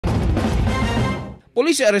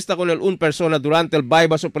Polisi arresta con un persona durante el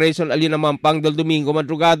bypass operation Alli na Mampang del domingo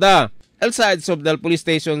madrugada. El sides of del Police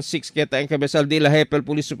Station 6 kita encabezal de la jefe el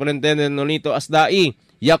Police Superintendent Nonito Asdai.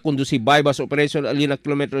 Ya conduci bypass operation Alli na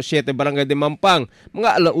kilometro 7 barangay de Mampang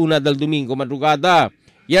mga alauna del domingo madrugada.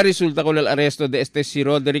 Ya resulta con el arresto de este si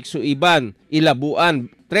Roderick Suiban, Ilabuan,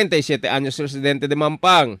 37 años residente de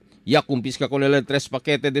Mampang. Ya kumpiska con el 3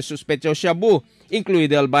 paquete de sospechoso shabu,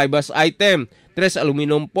 incluido el bypass item, 3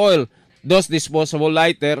 aluminum foil, 2 disposable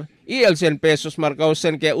lighter y el 100 pesos marcados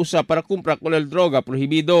que usa para comprar con el droga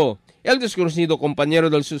prohibido. El desconocido compañero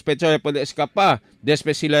del sospechoso puede escapar,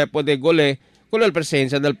 después sila puede gole con la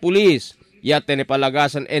presencia del pulis. Ya tiene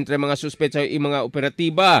palagasan entre mga sospechoso y mga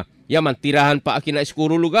operatiba. Ya mantirahan pa akin na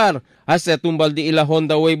iskuro lugar. Hasta tumbal di ila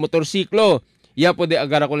Honda Way motorsiklo. Ya puede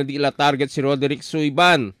agara con di ila target si Roderick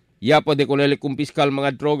Suiban. Ya puede con el kumpiskal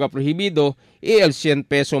mga droga prohibido y el 100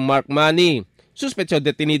 peso mark money. Suspecho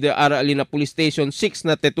detenido ara Alli na Police Station 6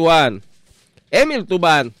 na Tetuan. Emil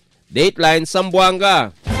Tuban, Dateline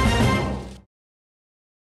Zamboanga.